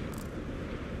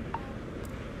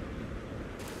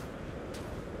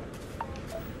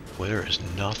 Well, there is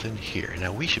nothing here.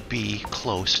 Now, we should be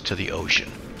close to the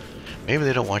ocean. Maybe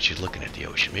they don't want you looking at the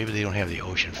ocean. Maybe they don't have the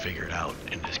ocean figured out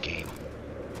in this game.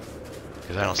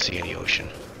 Because I don't see any ocean.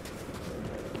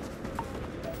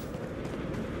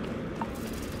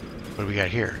 What do we got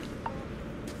here?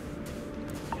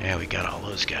 Yeah, we got all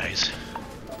those guys.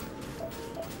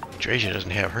 Drasia doesn't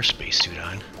have her spacesuit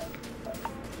on.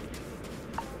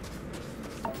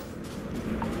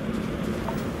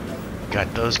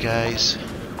 Got those guys.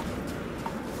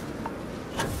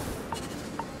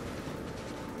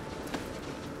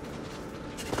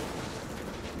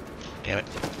 Damn it.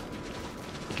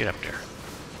 Get up there.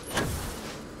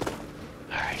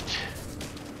 Alright.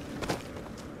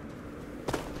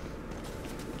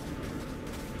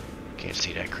 Can't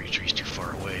see that creature, he's too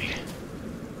far away.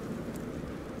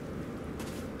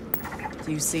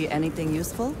 Do you see anything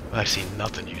useful? I see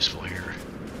nothing useful here.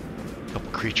 A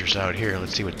couple creatures out here,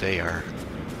 let's see what they are.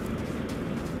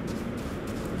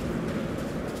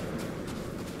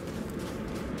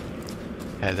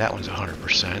 Yeah, that one's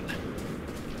 100%.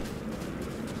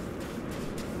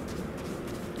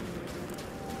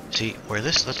 See, where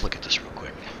this, let's look at this real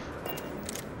quick.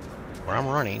 Where I'm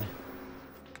running,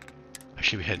 I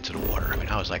should be heading to the water. I mean,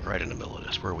 I was like right in the middle of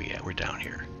this. Where are we at? We're down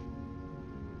here.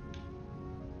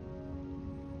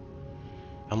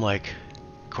 I'm like,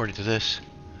 according to this,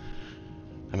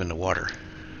 I'm in the water.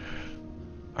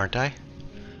 Aren't I?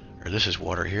 Or this is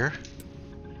water here.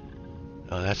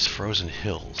 Oh, that's frozen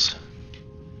hills.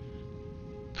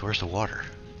 So where's the water?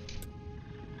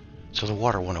 So the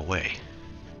water went away.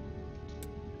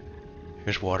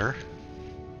 Here's water.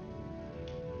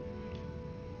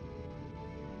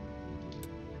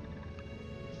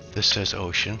 This says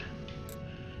ocean.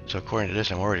 So according to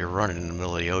this, I'm already running in the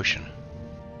middle of the ocean.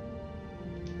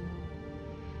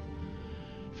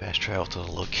 Fast travel to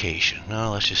the location.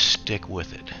 No, let's just stick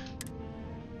with it.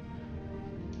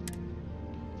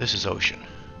 This is ocean.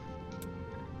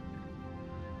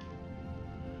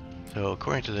 So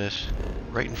according to this,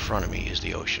 right in front of me is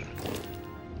the ocean.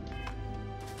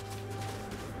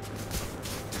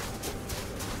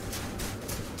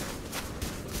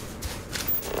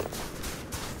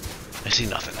 I see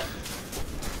nothing.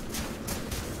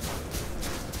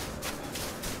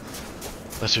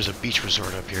 Unless there's a beach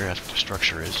resort up here, that's what the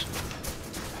structure is.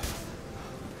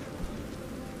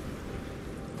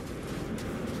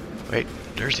 Wait,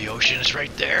 there's the ocean, it's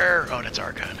right there! Oh, that's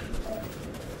Argon.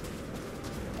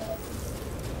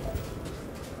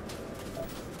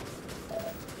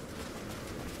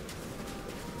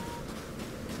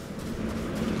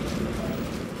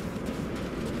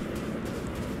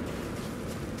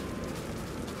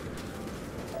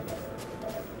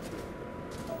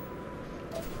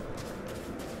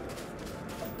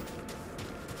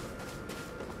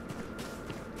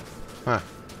 Huh.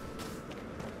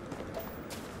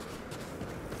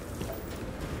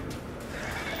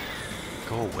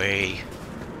 Go away.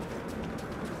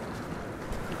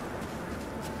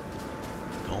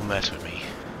 Don't mess with me.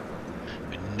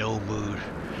 I'm in no mood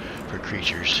for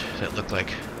creatures that look like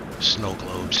snow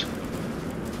globes.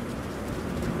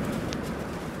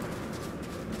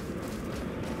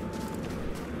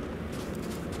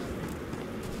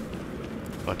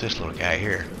 What about this little guy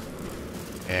here?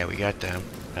 Yeah, we got them.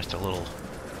 That's the little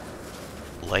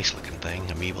lice looking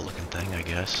thing, amoeba looking thing, I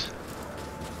guess.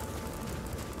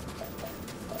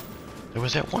 There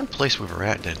was that one place we were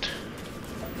at that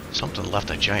something left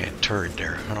a giant turd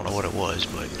there. I don't know what it was,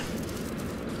 but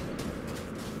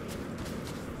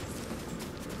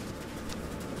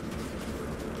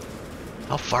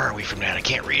how far are we from that? I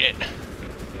can't read it.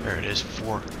 There it is,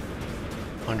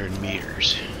 400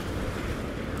 meters.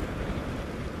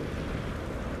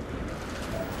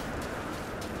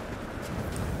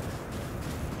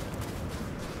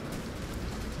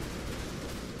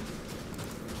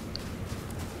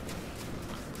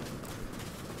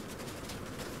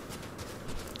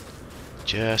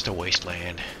 Just a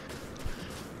wasteland.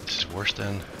 This is worse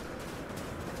than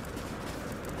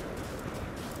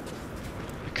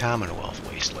the Commonwealth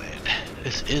wasteland.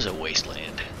 This is a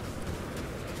wasteland.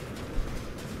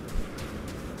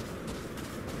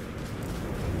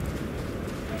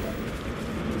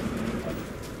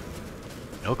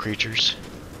 No creatures.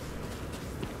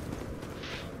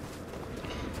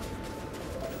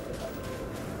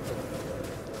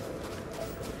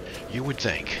 You would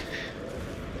think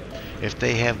if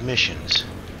they have missions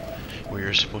where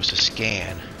you're supposed to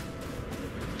scan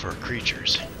for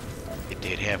creatures, if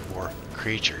they'd have more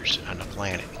creatures on the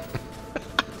planet.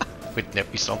 Wouldn't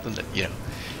that be something that, you know,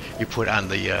 you put on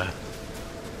the, you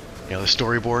know, the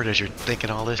storyboard as you're thinking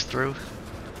all this through?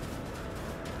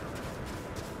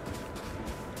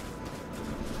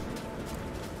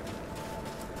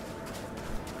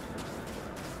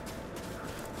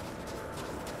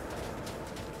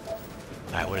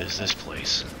 Alright, what is this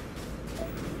place?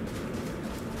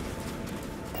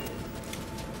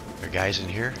 There are guys in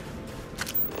here?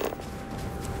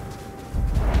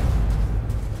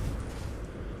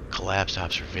 Collapsed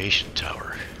observation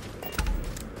tower.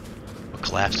 What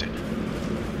collapsed it?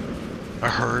 A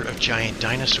herd of giant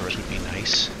dinosaurs would be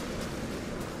nice.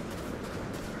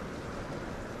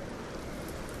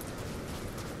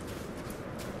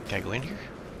 Can I go in here?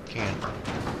 Can.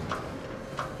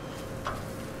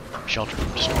 Shelter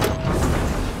from storm.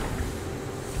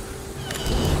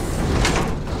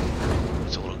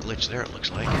 It's a little glitch there, it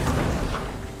looks like.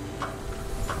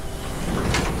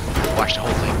 Watch the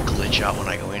whole thing glitch out when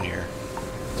I go in here.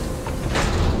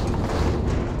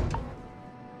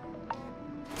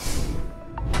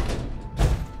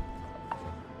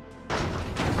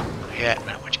 Yeah,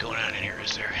 not much going on in here,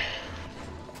 is there?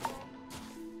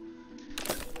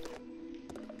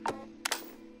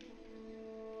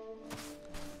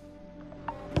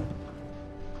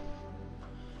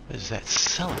 What is that?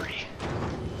 Celery.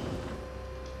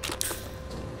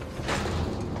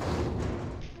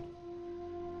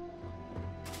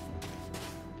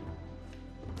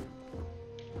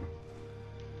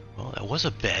 Well, that was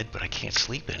a bed, but I can't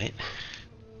sleep in it.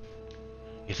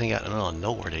 You think out in the middle of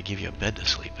nowhere they give you a bed to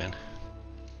sleep in?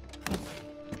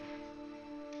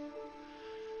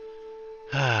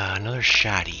 Ah, another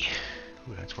shoddy.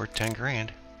 Ooh, that's worth 10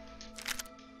 grand.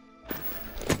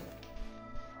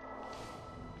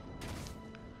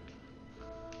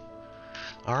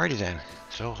 Alrighty then.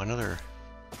 So another.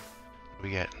 What do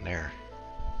we got in there?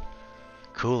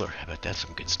 Cooler. I bet that's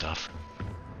some good stuff.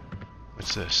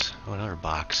 What's this? Oh, another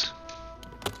box.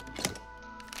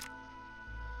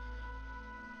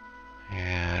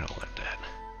 Yeah, I don't want that.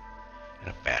 And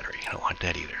a battery. I don't want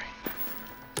that either.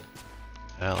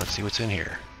 Well, let's see what's in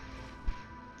here.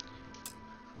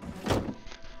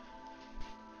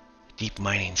 Deep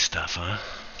mining stuff, huh?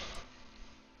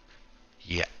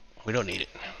 Yeah, we don't need it.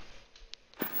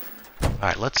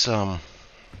 Alright, let's I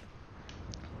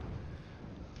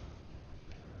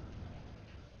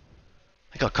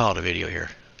think I'll call it a video here.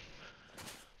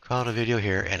 Call it a video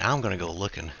here, and I'm gonna go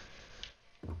looking.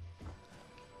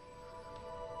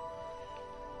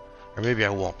 Or maybe I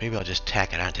won't. Maybe I'll just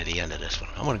tack it on to the end of this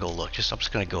one. I'm gonna go look. I'm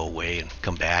just gonna go away and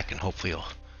come back, and hopefully we'll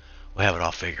have it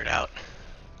all figured out.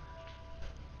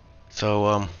 So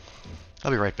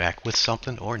I'll be right back with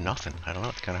something or nothing. I don't know.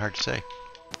 It's kind of hard to say.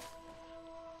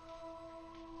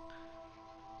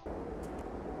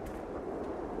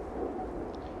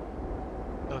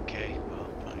 Okay. Well,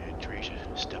 probably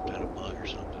Tracia stepped on a bug or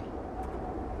something.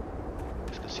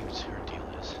 Let's go see what her deal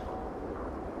is.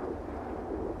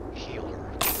 Heal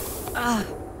her. Ah,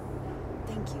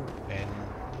 thank you. And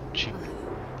she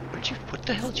Where'd you? What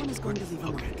the hell did you? This one is going to leave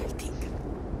a mark, I think.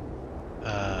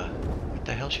 What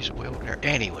the hell? She's way over there.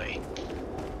 Anyway,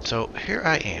 so here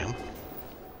I am.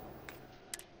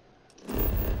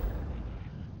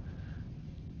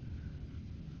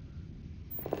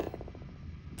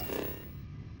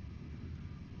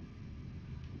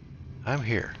 I'm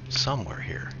here, somewhere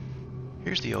here.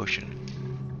 Here's the ocean.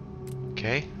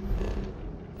 Okay?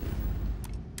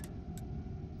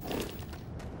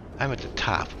 I'm at the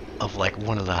top of like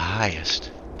one of the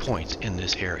highest points in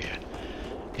this area.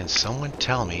 Can someone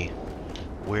tell me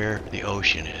where the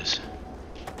ocean is?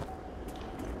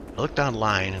 I looked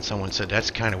online and someone said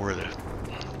that's kind of where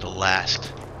the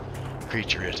last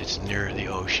creature is. It's near the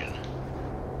ocean.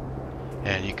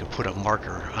 And you can put a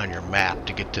marker on your map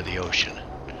to get to the ocean.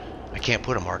 I can't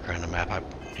put a marker on the map. I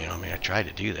tried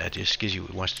to do that. Just gives you,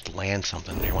 it wants to land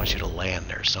something there. It wants you to land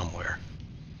there somewhere.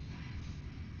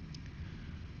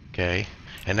 Okay,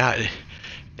 and now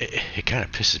it kind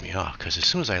of pisses me off because as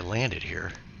soon as I landed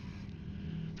here,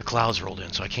 the clouds rolled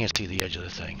in, so I can't see the edge of the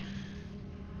thing.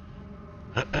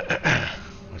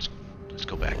 Let's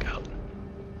go back out.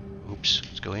 Oops,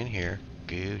 let's go in here.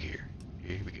 Go here.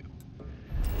 Here we go.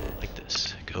 Like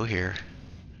this. Go here.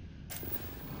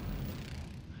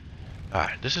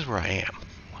 Alright, this is where I am.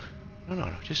 No,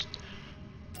 just...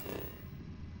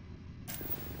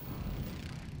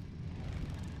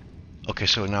 Okay,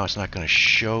 so now it's not going to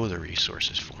show the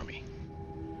resources for me.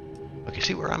 Okay,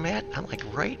 see where I'm at? I'm like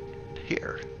right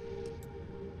here.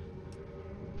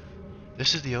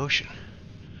 This is the ocean.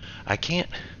 I can't...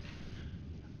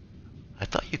 I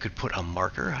thought you could put a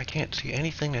marker. I can't see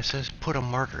anything that says put a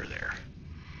marker there.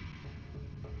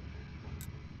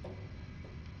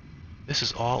 This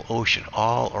is all ocean.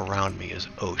 All around me is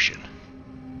ocean.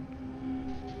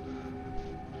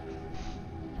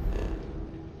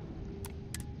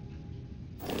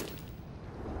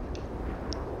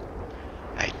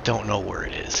 I don't know where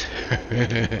it is.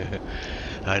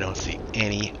 I don't see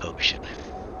any ocean.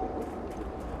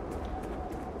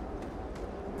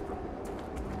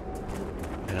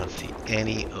 I don't see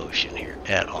any ocean here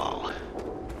at all.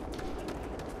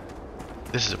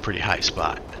 This is a pretty high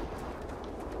spot.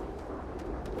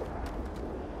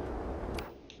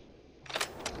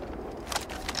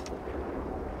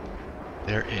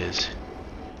 There is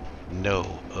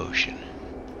no ocean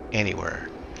anywhere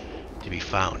to be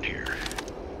found here.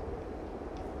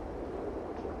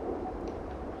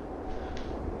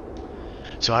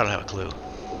 So I don't have a clue.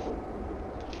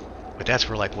 But that's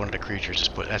where like one of the creatures is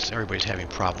put. That's everybody's having a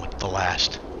problem with the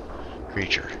last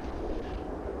creature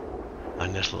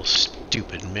on this little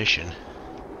stupid mission.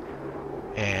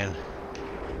 And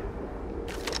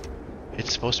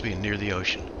it's supposed to be near the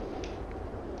ocean.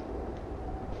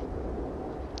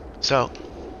 So,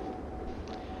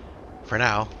 for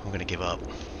now, I'm going to give up.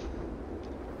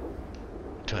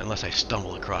 Unless I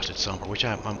stumble across it somewhere, which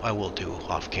I will do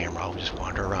off camera. I'll just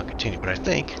wander around, continue. But I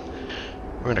think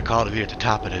we're going to call it a video at the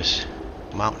top of this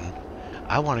mountain.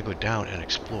 I want to go down and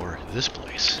explore this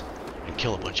place and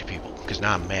kill a bunch of people, because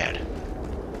now I'm mad.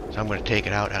 So I'm going to take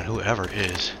it out on whoever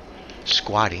is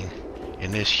squatting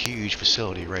in this huge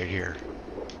facility right here.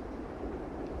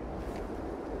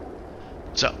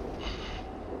 So,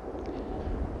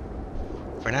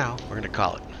 for now, we're going to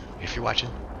call it. If you're watching,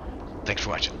 thanks for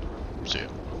watching. See ya.